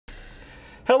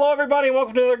Hello everybody, and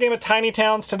welcome to another game of Tiny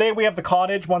Towns. Today we have the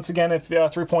cottage, once again, if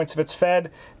 3 points if it's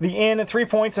fed. The inn, 3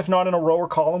 points if not in a row or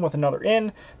column with another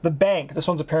inn. The bank, this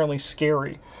one's apparently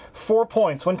scary. 4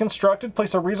 points. When constructed,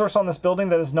 place a resource on this building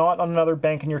that is not on another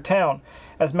bank in your town.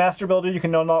 As master builder, you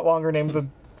can no longer name the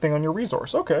thing on your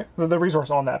resource. Okay, the resource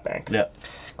on that bank. Yeah.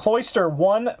 Cloister,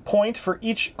 1 point for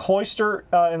each cloister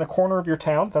in the corner of your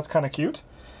town. That's kind of cute.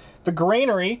 The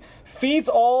granary feeds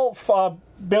all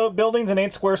buildings in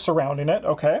 8 squares surrounding it.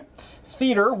 Okay.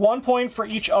 Theater, 1 point for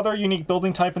each other unique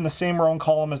building type in the same row and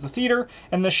column as the theater.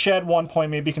 And the shed, 1 point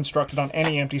may be constructed on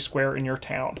any empty square in your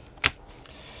town.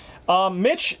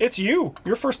 Mitch, it's you.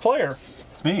 You're first player.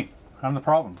 It's me. I'm the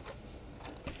problem.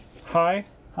 Hi.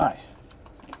 Hi.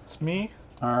 It's me.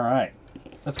 All right.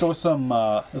 Let's go with some.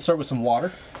 Let's start with some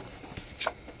water.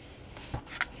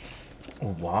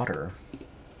 Water.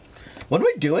 What am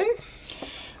I doing?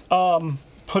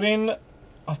 Putting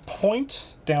a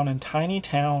point down in Tiny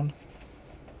Town.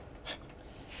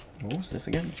 What was this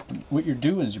again? What you're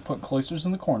doing is you put cloisters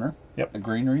in the corner. Yep. A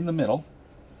granary in the middle,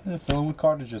 and then fill in with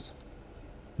cottages.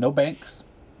 No banks.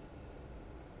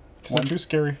 Because they're too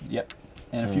scary. Yep.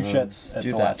 And a few sheds at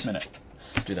the last minute.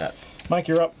 Let's do that. Mike,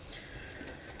 you're up.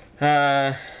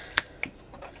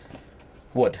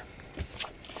 Wood.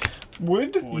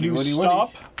 Would you woody.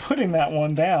 stop putting that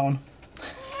one down?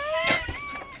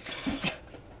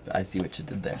 I see what you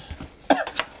did there.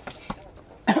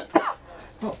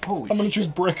 Oh, holy I'm going to choose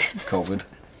brick. COVID.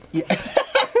 Yeah.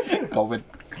 COVID.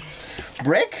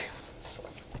 Brick?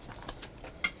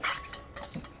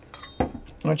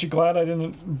 Aren't you glad I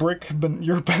didn't brick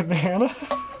your banana?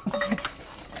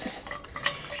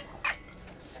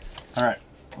 All right.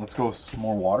 Let's go with some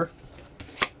more water.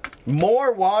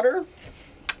 More water?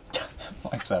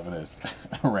 Mike's having it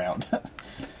around.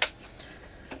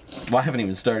 Well, I haven't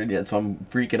even started yet, so I'm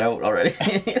freaking out already.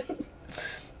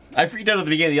 I freaked out at the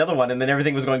beginning of the other one, and then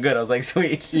everything was going good. I was like,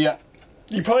 sweet. Yeah.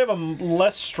 You probably have a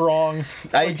less strong...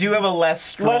 I do have a less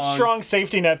strong...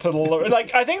 safety net to the lower...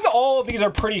 Like, I think that all of these are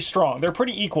pretty strong. They're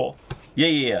pretty equal.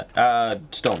 Yeah.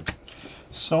 Stone.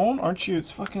 Stone? Aren't you?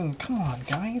 It's fucking... Come on,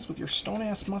 guys, with your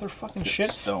stone-ass motherfucking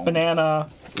shit. Stone. Banana.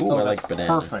 Ooh, I like that's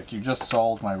banana. Perfect. You just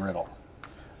solved my riddle.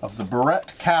 Of the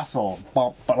Barrett Castle.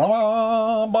 Bum,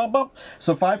 ba-da-bum, bum, bum.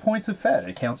 So 5 points of fed.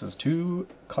 It counts as 2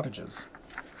 cottages.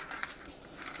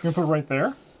 You gonna put it right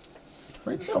there?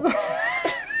 Right there.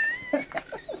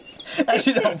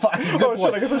 Actually, no, fine. Good Oh,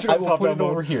 shit, I guess I should go will top put down it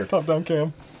over mode. here. Top down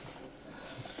cam.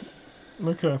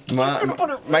 Okay.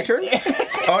 My turn?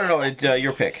 Oh, no, it's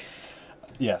your pick.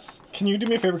 Yes. Can you do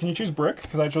me a favor? Can you choose brick?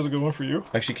 Because I chose a good one for you.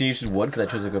 Actually, can you choose wood? Because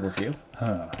I chose a good one for you.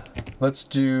 Let's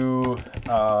do,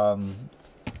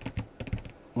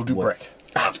 we'll do Wood. brick.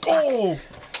 Let's go! Alright,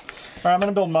 I'm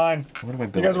gonna build mine. What am I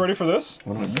building? You guys ready for this?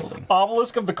 What am I building?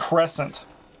 Obelisk of the Crescent.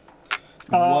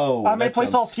 Whoa. I may that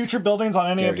place all sounds future buildings on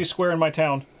any scary. empty square in my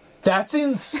town. That's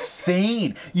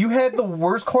insane. You had the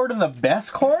worst card and the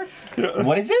best card?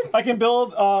 What is it? I can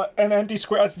build an empty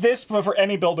square. It's this, but for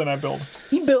any building I build.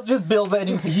 Just builds it.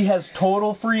 He has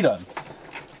total freedom.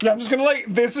 Yeah, I'm just gonna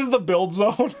this is the build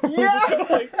zone. We're just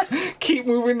gonna keep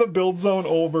moving the build zone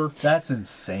over. That's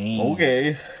insane.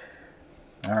 Okay.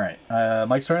 All right.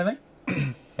 Mike's or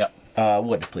anything? Yeah.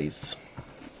 Wood, please.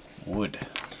 Wood.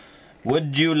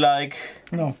 Would you like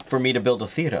No. for me to build a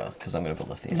theater? Because I'm going to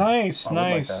build a theater. Nice, I would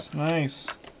like nice, that. nice.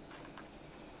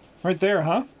 Right there,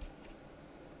 huh?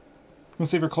 Let's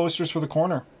save your cloisters for the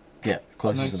corner. Yeah,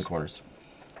 closest Nice. in the corners.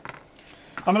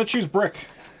 I'm gonna choose brick.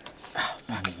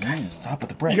 Guys, stop with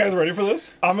the brick. You guys ready for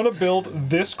this? I'm gonna build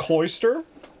this cloister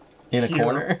in a here.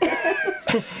 corner?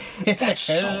 That's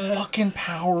so fucking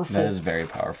powerful. That is very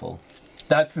powerful.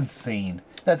 That's insane.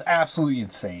 That's absolutely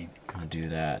insane. I'm going to do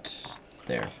that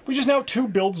there. We just now have 2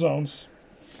 build zones.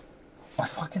 I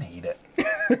fucking hate it.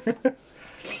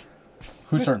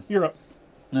 Whose turn? You're up.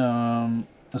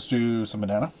 Let's do some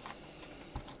banana.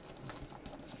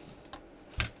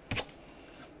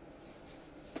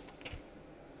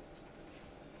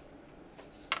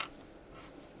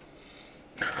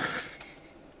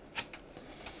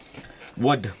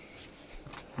 Wood.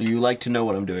 You like to know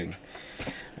what I'm doing.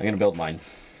 I'm going to build mine.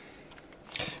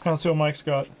 Let's see what Mike's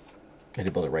got. I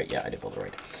did build it right. Yeah, I did build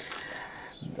it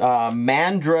right.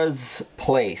 Mandra's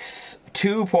Place.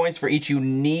 2 points for each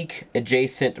unique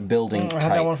adjacent building I type.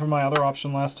 had that one for my other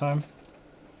option last time.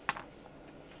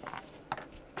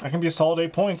 I can be a solid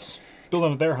 8 points.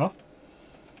 Building it there, huh?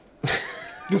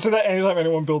 You say that anytime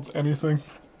anyone builds anything.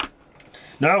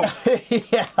 No!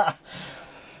 Yeah.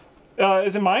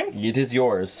 Is it mine? It is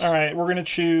yours. Alright, we're gonna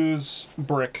choose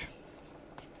brick.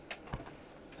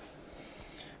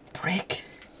 Brick?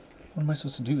 What am I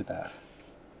supposed to do with that?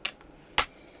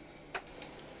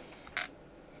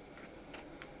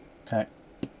 Okay.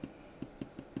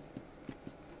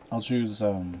 I'll choose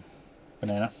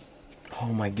banana.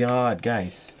 Oh my god,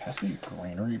 guys. Pass me a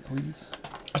granary, please.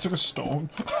 I took a stone.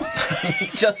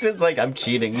 Justin's like, I'm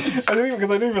cheating. Because I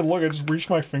didn't even look. I just reached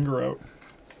my finger out.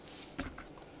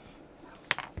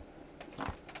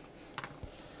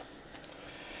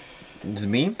 It's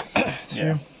me? It's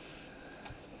you.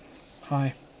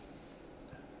 Hi.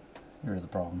 You're the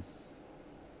problem.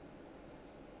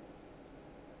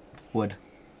 Wood.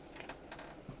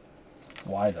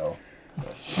 Why though?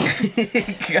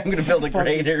 I'm gonna build a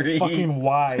granary. Fucking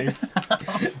why?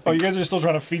 Oh, you guys are still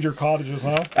trying to feed your cottages,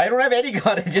 huh? I don't have any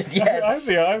cottages yet. I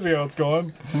see how it's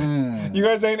going. You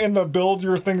guys ain't in the build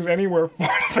your things anywhere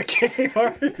part of the game,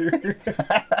 are you?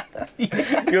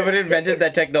 You haven't invented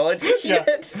that technology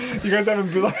yet? You guys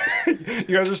haven't. You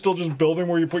guys are still just building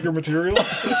where you put your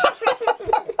materials.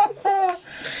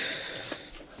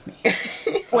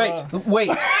 Wait.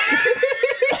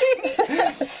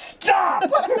 Stop.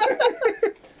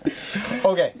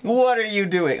 Okay. What are you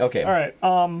doing? Okay. All right.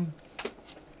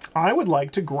 I would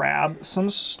like to grab some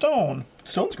stone.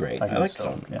 Stone's great. I I like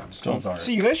stone. stone. Yeah, stones are.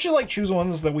 See, you guys should like choose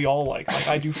ones that we all like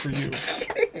I do for you.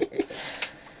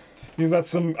 Because that's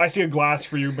some. I see a glass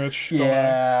for you, bitch. don't I?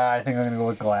 Yeah, I think I'm gonna go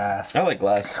with glass. I like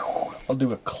glass. I'll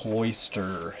do a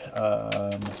cloister.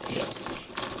 Yes.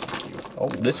 Oh,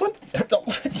 This one? no,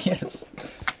 yes.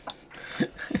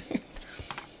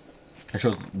 I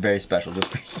chose very special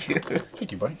just for you.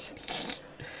 Thank you, buddy.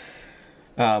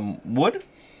 Wood?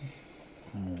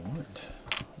 Wood.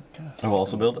 I will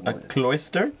also build a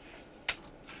cloister.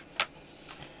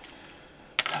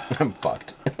 I'm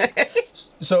fucked.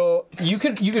 So you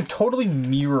could totally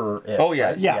mirror it. Oh, yeah.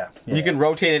 right? Yeah. You can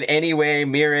rotate it any way,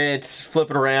 mirror it, flip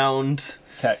it around.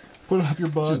 Okay. Put it up your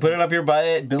butt. Just put it up your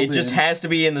butt. Build It just in. has to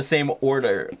be in the same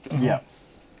order. Yeah.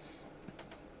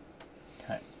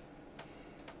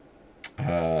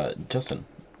 Okay. Justin,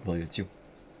 I believe it's you.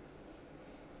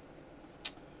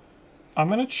 I'm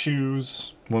gonna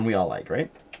choose One we all like, right?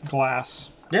 glass.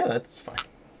 Yeah, that's fine.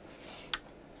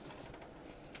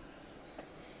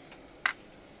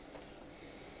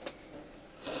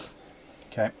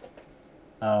 Okay.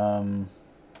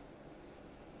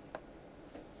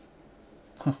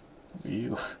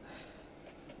 You.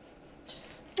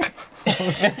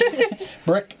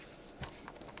 Brick.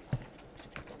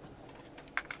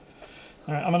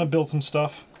 All right, I'm gonna build some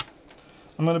stuff.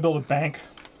 I'm gonna build a bank.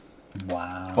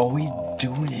 Wow. Oh, he's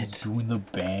doing He's it. doing the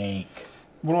bank.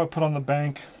 What do I put on the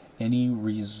bank? Any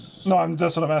reason? No,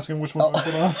 that's what I'm asking. Which one do I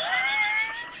put on?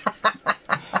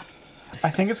 I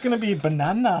think it's gonna be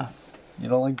banana. You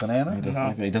don't like banana? He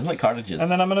doesn't like cottages.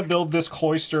 And then I'm gonna build this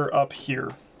cloister up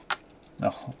here.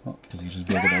 No. Because you just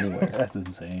build it anywhere. That's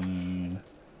insane.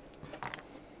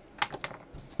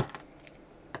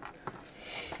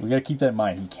 We gotta keep that in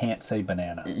mind. He can't say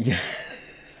banana. Yeah.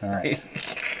 All right.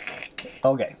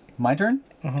 Okay, my turn.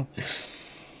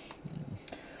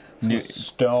 New,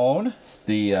 Stone.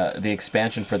 the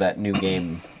expansion for that new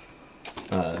game,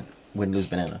 Win Lose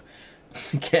Banana.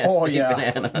 Can't Oh, say yeah.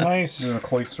 banana. Nice. Doing a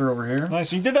cloister over here.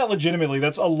 Nice. You did that legitimately.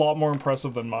 That's a lot more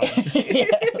impressive than mine.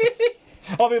 Yes.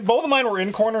 I mean, both of mine were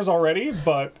in corners already,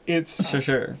 but it's For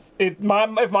sure. if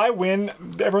my win,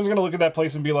 everyone's gonna look at that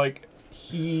place and be like,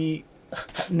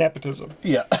 nepotism.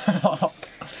 Yeah.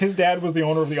 His dad was the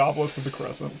owner of the obelisk of the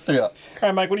crescent. Yeah. All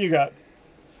right, Mike, what do you got?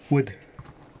 Wood.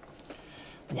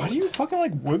 Why do you fucking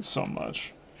like wood so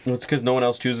much? Well, it's because no one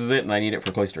else chooses it, and I need it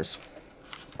for cloisters.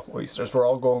 Cloisters. We're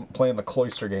all going playing the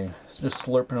cloister game. Just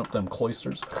slurping up them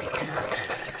cloisters.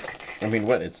 I mean,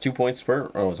 what? It's 2 points per?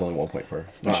 Oh, it's only 1 point per.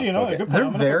 Actually, you know, fuck a it. good point. They're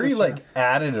I'm gonna put very this like here.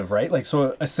 additive, right? Like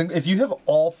so, if you have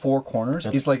all four corners,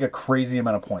 it's like a crazy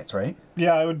amount of points, right?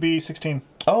 Yeah, it would be 16.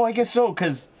 Oh, I guess so,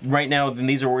 because right now, then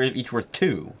these are each worth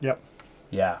 2. Yep.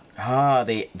 Yeah. Ah,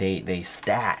 they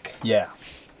stack. Yeah.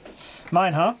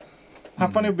 Mine, huh? How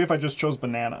funny it would be if I just chose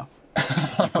banana.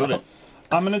 You couldn't.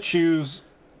 I'm gonna choose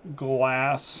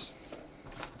glass.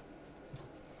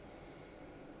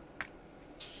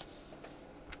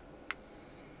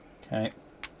 Okay.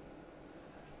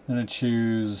 I'm gonna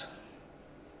choose.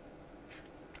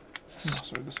 Oh,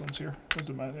 sorry, this one's here. I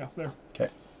did mine, yeah, there. Okay.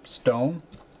 Stone.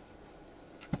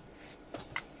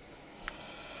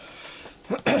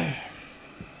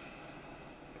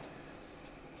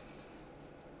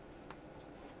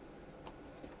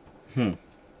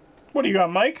 What do you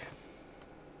got, Mike?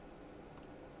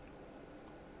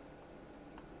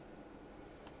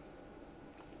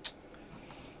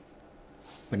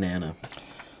 Banana.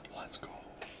 Let's go.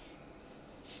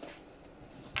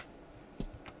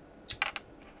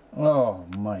 Oh,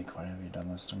 Mike, why have you done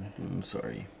this to me? I'm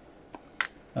sorry.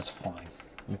 That's fine.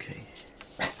 Okay.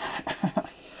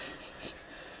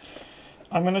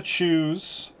 I'm gonna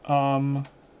choose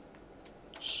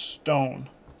stone.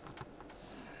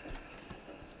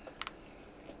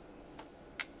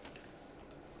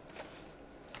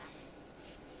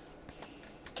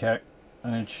 Okay.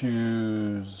 I'm gonna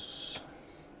choose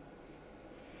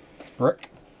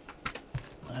brick.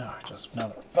 Oh, just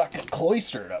another fucking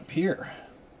cloistered up here.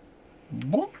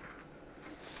 Boop.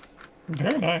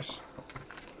 Very nice.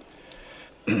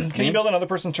 Can you build another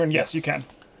person's turn? Yes, you can.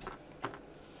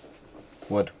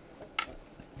 Wood.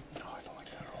 No, I don't like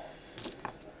that at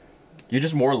all. You're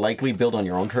just more likely build on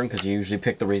your own turn because you usually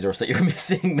pick the resource that you're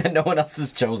missing that no one else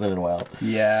has chosen in a while.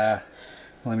 Yeah.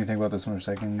 Let me think about this one for a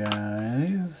second,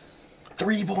 guys.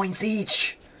 3 points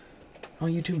each. Oh,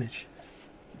 you too, Mitch.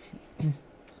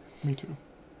 Me too.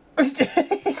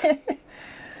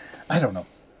 I don't know.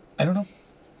 I don't know.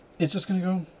 It's just gonna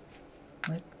go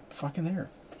right fucking there.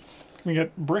 We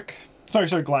get brick.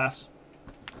 Sorry, glass.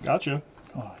 Gotcha.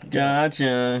 Oh, you got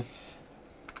Gotcha.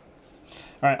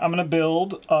 All right, I'm gonna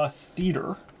build a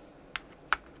theater.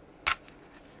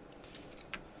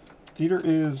 Theater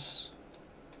is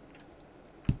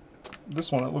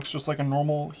this one. It looks just like a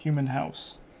normal human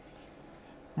house.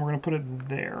 And we're gonna put it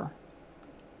there.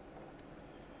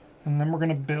 And then we're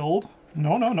gonna build.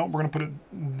 No. We're gonna put it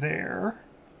there.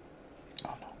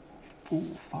 Oh no.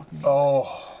 Ooh, fuck me.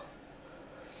 Oh.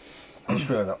 I just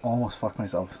realized I almost fucked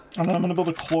myself. And then I'm gonna build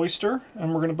a cloister,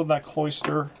 and we're gonna build that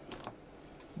cloister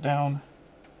down.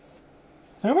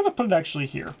 I'm gonna put it actually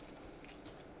here.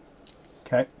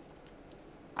 Okay.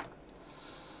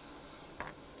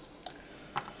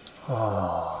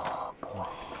 Oh, boy.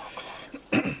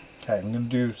 Okay, I'm going to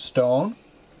do stone.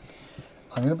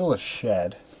 I'm going to build a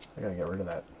shed. I got to get rid of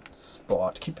that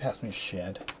spot. Keep passing me a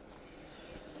shed.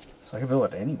 So I can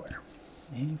build it anywhere.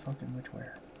 Any fucking which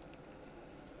where.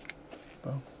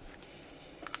 Boom.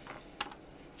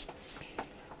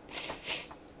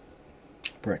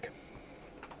 Brick.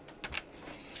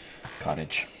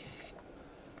 Cottage.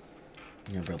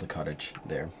 I'm gonna build a cottage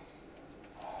there.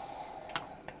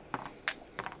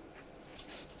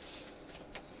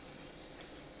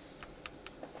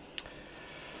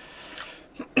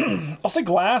 I'll say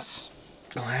glass.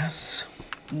 Glass.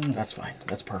 That's fine.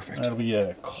 That's perfect. That'll be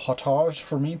a cottage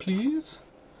for me, please.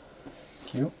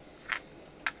 Cute.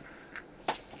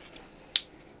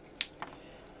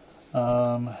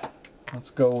 Let's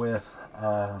go with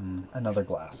another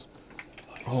glass.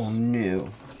 Oh no.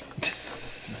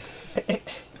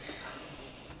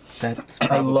 That's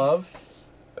I love,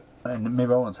 and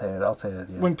maybe I won't say it. I'll say it at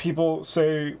the end. When people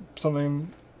say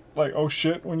something like, oh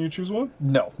shit, when you choose one?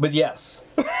 No, but yes.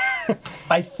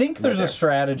 I think there's there. a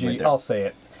strategy, Right there. I'll say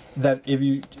it, that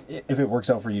if it works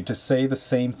out for you, to say the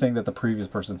same thing that the previous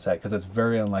person said, because it's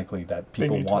very unlikely that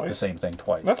people need want the twice. same thing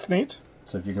twice. That's neat.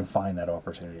 So if you can find that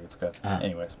opportunity, it's good.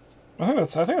 Anyways. I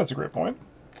think that's a great point.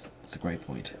 That's a great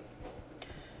point.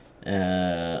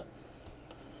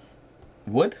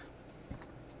 Wood?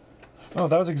 Oh,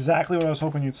 that was exactly what I was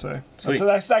hoping you'd say. Sweet.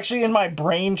 That's actually in my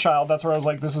brainchild. That's where I was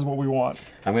like, this is what we want.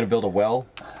 I'm gonna build a well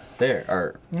there,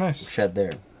 or Nice. shed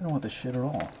there. I don't want this shit at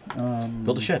all.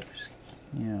 Build a shed.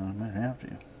 Yeah, I might have to.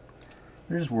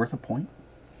 They're just worth a point.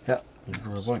 Yeah.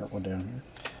 Start one down here.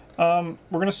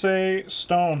 We're going to say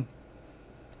stone.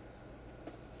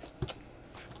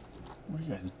 What are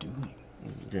you guys doing?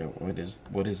 Yeah.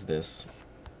 What is this?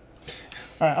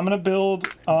 All right, I'm going to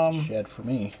build... It's a shed for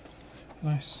me.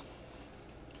 Nice.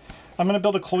 I'm going to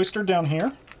build a cloister down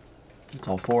here. It's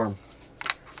all 4.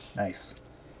 Nice.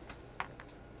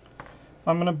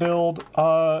 I'm going to build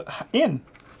inn.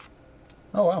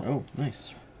 Oh, wow. Oh, nice.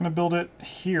 I'm going to build it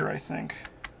here, I think.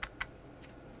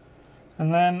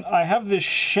 And then I have this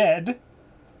shed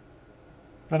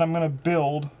that I'm going to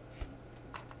build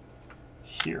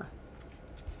here.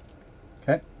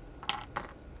 Okay.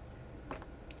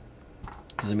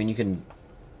 Does it mean you can,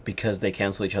 because they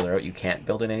cancel each other out, you can't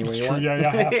build it anywhere It's you true, want?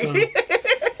 yeah, I have to.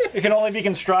 It can only be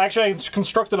constructed. Actually, it's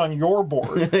constructed on your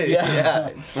board. Yeah.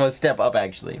 It's a step up,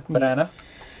 actually. Banana.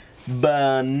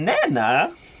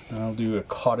 Banana? I'll do a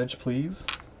cottage, please.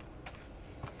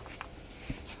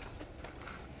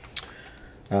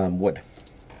 Wood.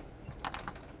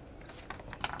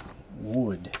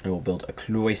 Wood. I will build a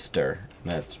cloister.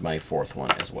 That's my 4th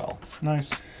one as well.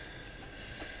 Nice.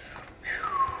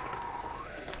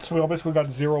 So we all basically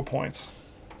got 0 points.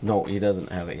 No, he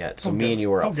doesn't have it yet. So me Okay. and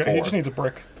you are up Okay, 4. he just needs a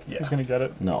brick. Yeah. He's gonna get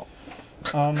it. No.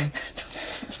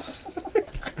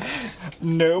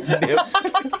 Nope.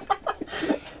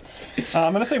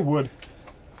 I'm gonna say wood.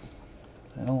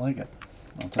 I don't like it.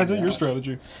 I think your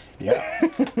strategy. Yeah.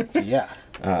 Yeah.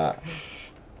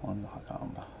 On the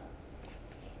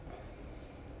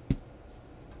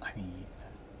I mean,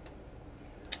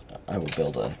 I will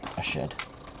build a shed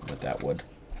with that wood.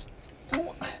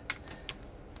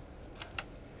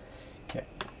 Okay.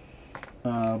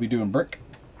 I'll be doing brick.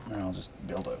 And I'll just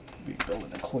be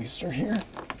building a cloister here.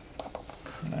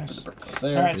 Nice.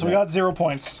 There, All right, so we got 0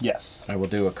 points. Yes. I will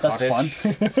do a That's cottage.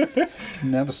 fun.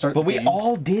 Now to start But the we game.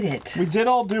 all did it. We did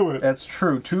all do it. That's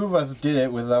true. 2 of us did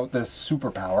it without this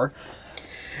superpower.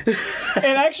 And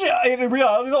actually, in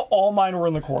reality, though, all mine were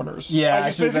in the corners. Yeah, I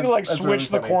just actually, basically like that's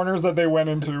switched really the funny. corners that they went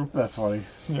into. That's funny.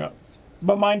 Yeah.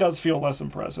 But mine does feel less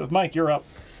impressive. Mike, you're up.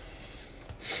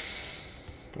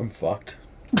 I'm fucked.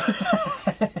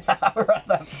 We're on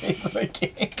that phase of the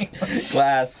game.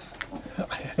 Glass.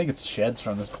 I think it's sheds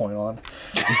from this point on.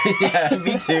 Yeah,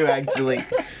 me too, actually.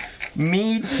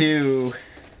 Me too.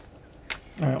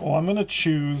 All right, well, I'm going to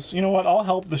choose... You know what? I'll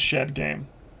help the shed game.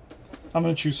 I'm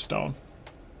going to choose stone.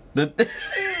 That's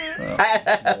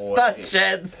not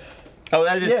sheds. Oh,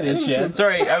 that is, Yeah, it is sheds.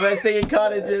 Sorry, I was thinking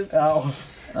cottages. Oh.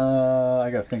 I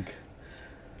gotta think.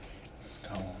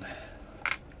 Stone.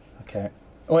 Okay.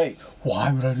 Wait,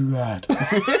 why would I do that?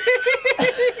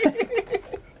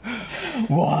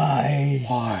 Why?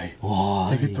 Why?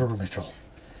 Why? Think it through, Mitchell.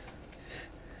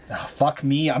 Ah, fuck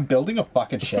me, I'm building a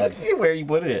fucking shed. Where you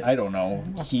put it? I don't know.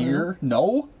 Here?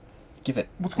 No? Give it.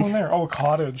 What's going there? Oh, a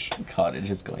cottage. Cottage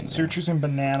is going So you're choosing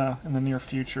banana in the near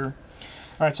future.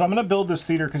 All right, so I'm going to build this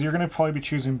theater because you're going to probably be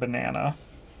choosing banana.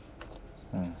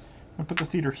 I'm going to put the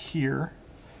theater here.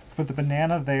 Put the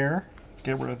banana there.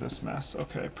 Get rid of this mess.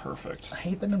 Okay, perfect. I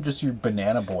hate that I'm just your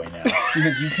banana boy now.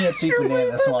 Because you can't say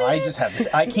banana, so I just have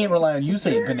this. I can't rely on you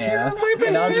saying banana.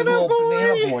 And I'm just a little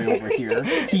banana boy over here.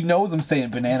 He knows I'm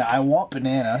saying banana. I want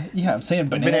banana. Yeah, I'm saying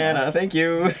banana. Banana, thank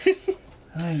you.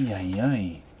 Ay, ay,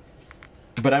 ay.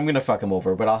 But I'm gonna fuck him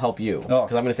over, but I'll help you. Oh.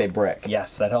 Because I'm gonna say brick.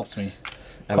 Yes, that helps me.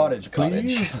 I'm- Cottage, cottage.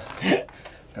 please.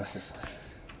 What's this?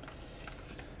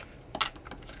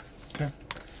 Okay.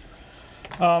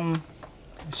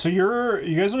 So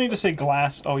you guys don't need to say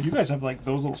glass. Oh, you guys have like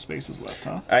those little spaces left,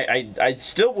 huh? I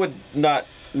still would not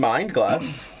mind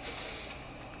glass.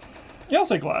 Yeah, I'll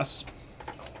say glass.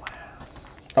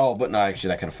 Oh, but no, actually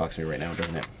that kind of fucks me right now,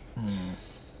 doesn't it?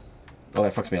 Oh,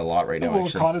 that fucks me a lot right A now, little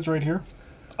actually. cottage right here.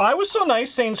 I was so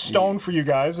nice saying stone for you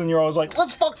guys, and you're always like,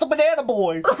 let's fuck the banana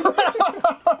boy.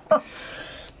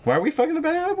 Why are we fucking the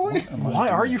banana boy? Why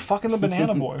are you fucking the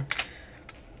banana boy?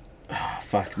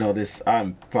 Fuck, no,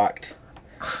 I'm fucked.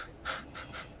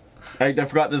 I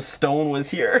forgot this stone was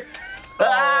here.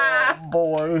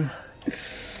 Boy.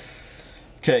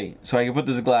 Okay, so I can put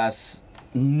this glass...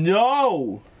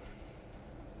 No!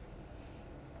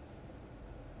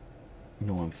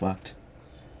 No, I'm fucked.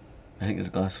 I think this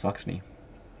glass fucks me.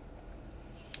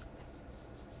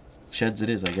 Sheds it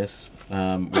is, I guess.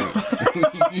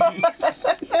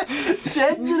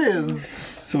 Sheds it is!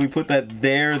 So we put that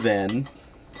there then.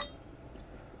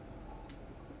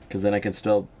 Because then I can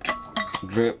still...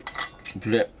 Blip,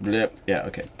 blip, blip. Yeah,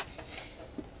 okay.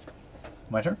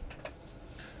 My turn?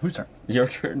 Whose turn? Your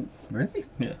turn. Really?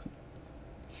 Yeah.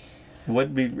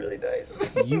 Would be really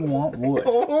nice. You want wood.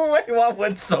 Oh, I want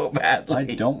wood so badly. I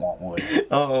don't want wood.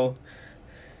 Oh.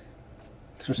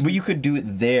 But you could do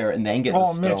it there and then get the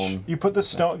Oh, stone. Mitch, you put the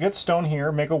stone, get stone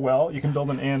here, make a well. You can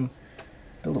build an inn.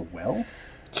 Build a well?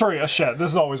 Sorry, a shed.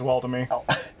 This is always well to me.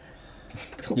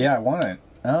 Yeah, I want it.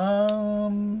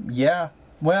 Yeah.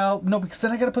 Well, no, because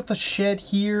then I gotta put the shed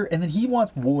here, and then he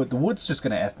wants wood. The wood's just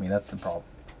gonna F me, that's the problem.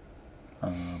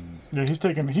 Yeah, he's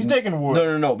taking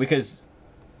wood. No, because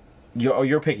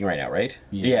you're picking right now, right?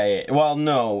 Yeah. Yeah. Well,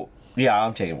 no. Yeah,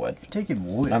 I'm taking wood. You're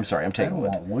taking wood. I'm sorry, I'm taking wood.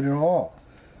 I don't want wood at all.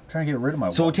 I'm trying to get rid of my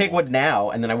wood. So we'll take wood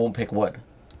now, and then I won't pick wood.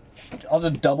 I'll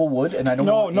just double wood, and I don't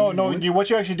want any wood.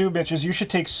 What you actually do, bitch, is you should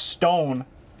take stone,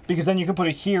 because then you can put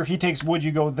it here. He takes wood,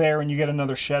 you go there, and you get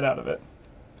another shed out of it.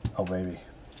 Oh, baby.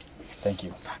 Thank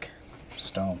you. Fuck.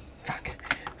 Stone. Fuck.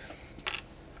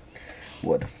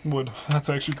 Wood. Wood. That's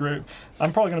actually great.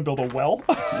 I'm probably gonna build a well.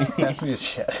 Pass me a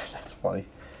shed. That's funny.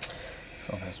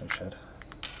 Someone pass me a shed.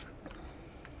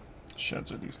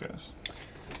 Sheds are these guys.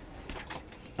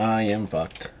 I am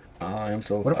fucked. I am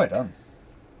so What have I done?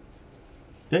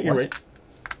 Yeah, you're What?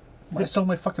 right. I still have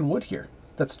my fucking wood here.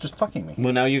 That's just fucking me.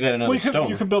 Well, now you got another Well, stone.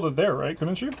 you could build it there, right?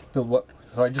 Couldn't you? Build what?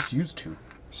 Oh, I just used two.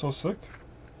 So sick.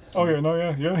 Oh yeah, no,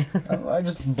 yeah. I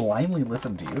just blindly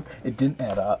listened to you. It didn't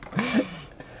add up.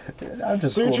 I'm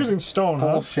just. So you're going choosing stone, full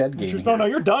huh? shed game. No,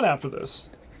 you're done after this.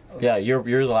 Yeah, you're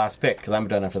the last pick, because I'm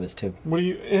done after this, too. What do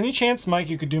you? Any chance, Mike,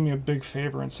 you could do me a big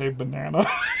favor and say banana?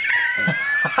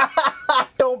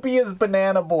 Don't be his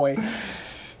banana boy.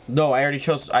 No, I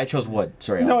chose wood.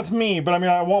 Sorry. No, it's me, but I mean,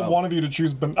 I want one of you to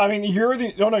choose. I mean, you're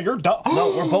the. No, you're done.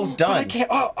 No, we're both done. I can't.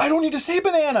 Oh, I don't need to say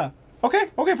banana. Okay,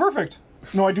 perfect.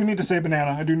 No, I do need to say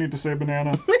banana. I do need to say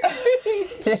banana.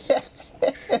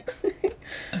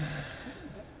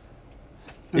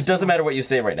 It doesn't matter what you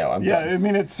say right now. I'm Yeah, done. I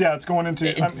mean, it's going into...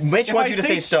 Mitch if wants I you to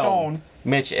say stone.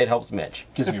 Mitch, it helps Mitch.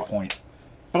 Gives me a point.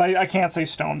 But I can't say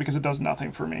stone because it does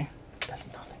nothing for me. That's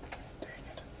nothing. Dang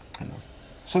it. I know.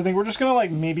 So I think we're just going to,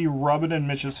 like, maybe rub it in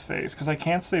Mitch's face because I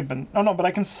can't say... Oh, no, but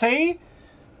I can say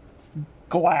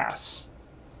glass.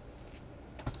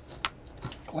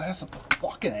 Glass of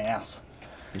fucking ass.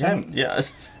 Yeah, yeah.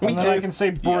 Me And then I can say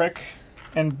brick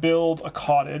and build a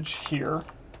cottage here.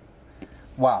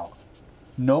 Wow.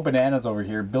 No bananas over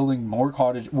here. Building more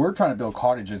cottage. We're trying to build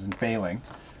cottages and failing.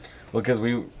 Well, because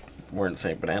we weren't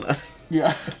saying banana.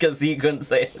 Yeah. Because he couldn't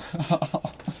say it.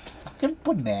 Fucking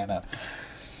banana.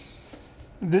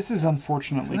 This is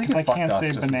unfortunately I think because I it fucked can't us say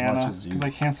just as much banana. as you. Because I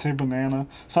can't say banana.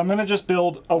 So I'm going to just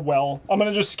build a well. I'm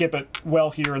going to just skip it.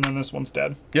 Well here, and then this one's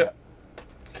dead. Yep.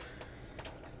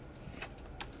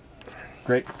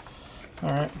 Great. All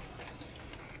right.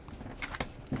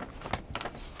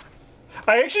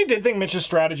 I actually did think Mitch's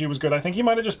strategy was good. I think he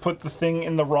might have just put the thing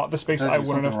in the space Did I I do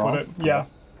wouldn't have something put it. wrong? Yeah.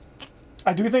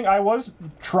 I do think I was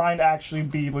trying to actually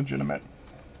be legitimate.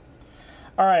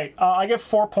 All right. I get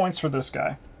 4 points for this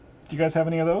guy. Do you guys have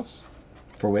any of those?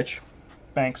 For which?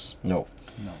 Banks. No.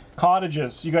 No.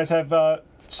 Cottages. You guys have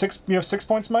 6. You have 6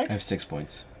 points, Mike? I have 6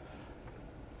 points.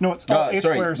 No, it's 8 sorry,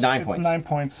 squares. 9 It's points. 9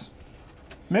 points.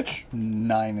 Mitch?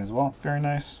 9 as well. Very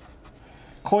nice.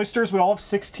 Cloisters, we all have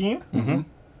 16. Mm-hmm.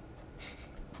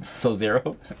 So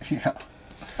 0?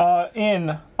 Yeah.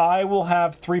 In, I will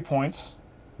have 3 points.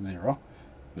 0.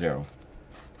 0.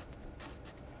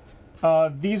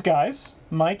 These guys,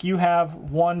 Mike, you have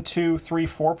 1, 2, 3,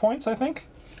 4 points, I think.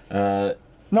 No.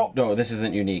 No, this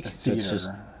isn't unique. So it's just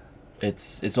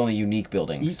it's only unique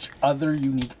buildings. Each other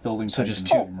unique building. So type just in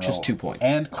two- the same just row. 2 points.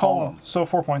 And column. So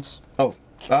 4 points. Oh,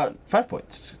 5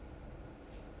 points.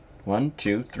 1,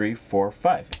 2, 3, 4,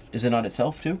 5. Is it not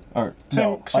itself too? Or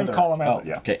Same other. column as oh, it,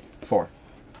 yeah. okay, 4.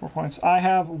 4 points. I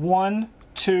have 1,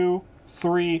 2,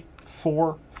 3,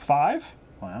 4, 5.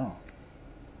 Wow.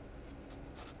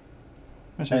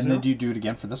 Mitch has And 0. then do you do it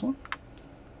again for this one?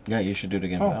 Yeah, you should do it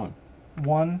again for that one.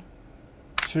 1,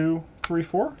 2, 3,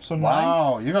 4. So 9.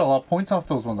 Wow, you got a lot of points off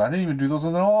those ones. I didn't even do those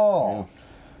at all.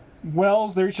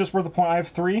 Wells, they're each just worth a point. I have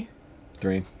 3.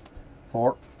 3.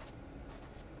 4.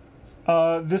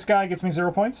 This guy gets me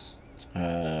 0 points.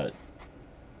 4.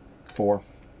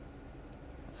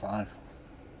 5.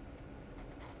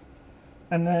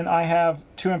 And then I have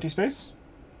 2 empty space.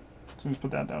 So let's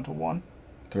put that down to 1.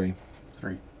 3.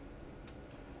 3.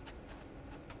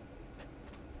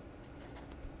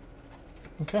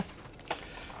 Okay.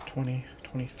 20,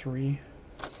 23.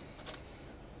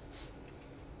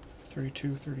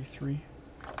 32, 33.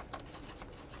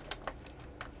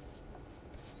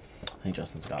 I think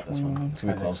Justin's got this one. 21. It's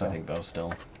gonna be I think close, so. I think, though.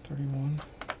 Still. 31.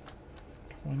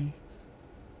 20.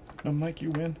 No, Mike, you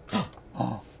win.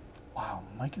 Oh, wow.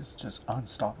 Mike is just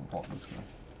unstoppable in this game.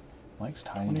 Mike's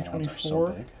tiny 20, hands are so 24.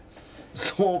 big.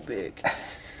 So big.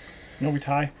 No, we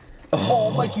tie.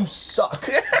 Oh, Mike, you suck.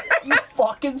 You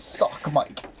fucking suck,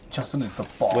 Mike. Justin is the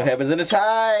boss. What happens in a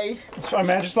tie? So I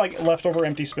imagine just like leftover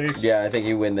empty space. Yeah, I think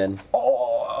you win then.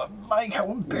 Oh, Mike, how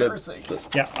embarrassing.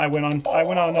 Yeah, I went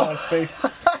on space.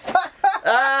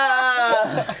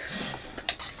 Ah!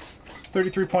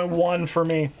 33.1 for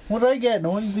me. What did I get?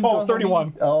 No one's even Oh, talking about 31.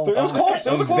 me. Oh, It was close.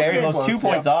 It was a close Very game. close. 2 Close,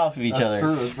 points yeah. off of each That's other.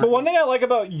 true. The one thing I like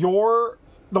about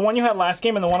the one you had last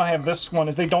game and the one I have this one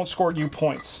is they don't score you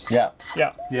points. Yeah.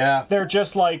 Yeah. Yeah. They're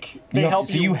just like, they help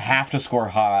So you have to score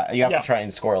high. You have Yeah. to try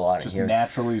and score a lot Just in here.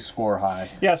 naturally score high.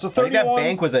 Yeah, so I think 31.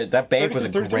 that bank was a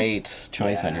 33. great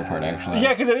choice on your part, actually.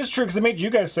 Yeah, because it is true, because it made you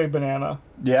guys say banana.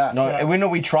 Yeah. No, Yeah.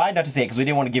 we tried not to say it because we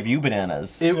didn't want to give you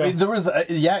bananas. There was,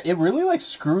 it really like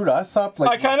screwed us up. Like,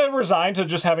 I kind of resigned to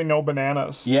just having no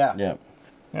bananas. yeah. Yeah.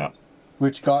 Yeah.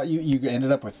 Which got you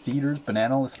ended up with theaters,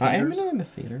 bananaless I am theaters. in the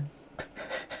theater.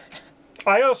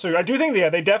 I do think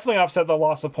they definitely offset the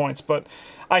loss of points, but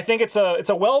I think it's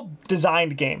a well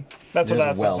designed game. That's It what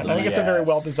is that says. I think it's a very Yes.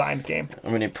 well designed game. I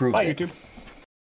mean, it proves Bye, it. YouTube.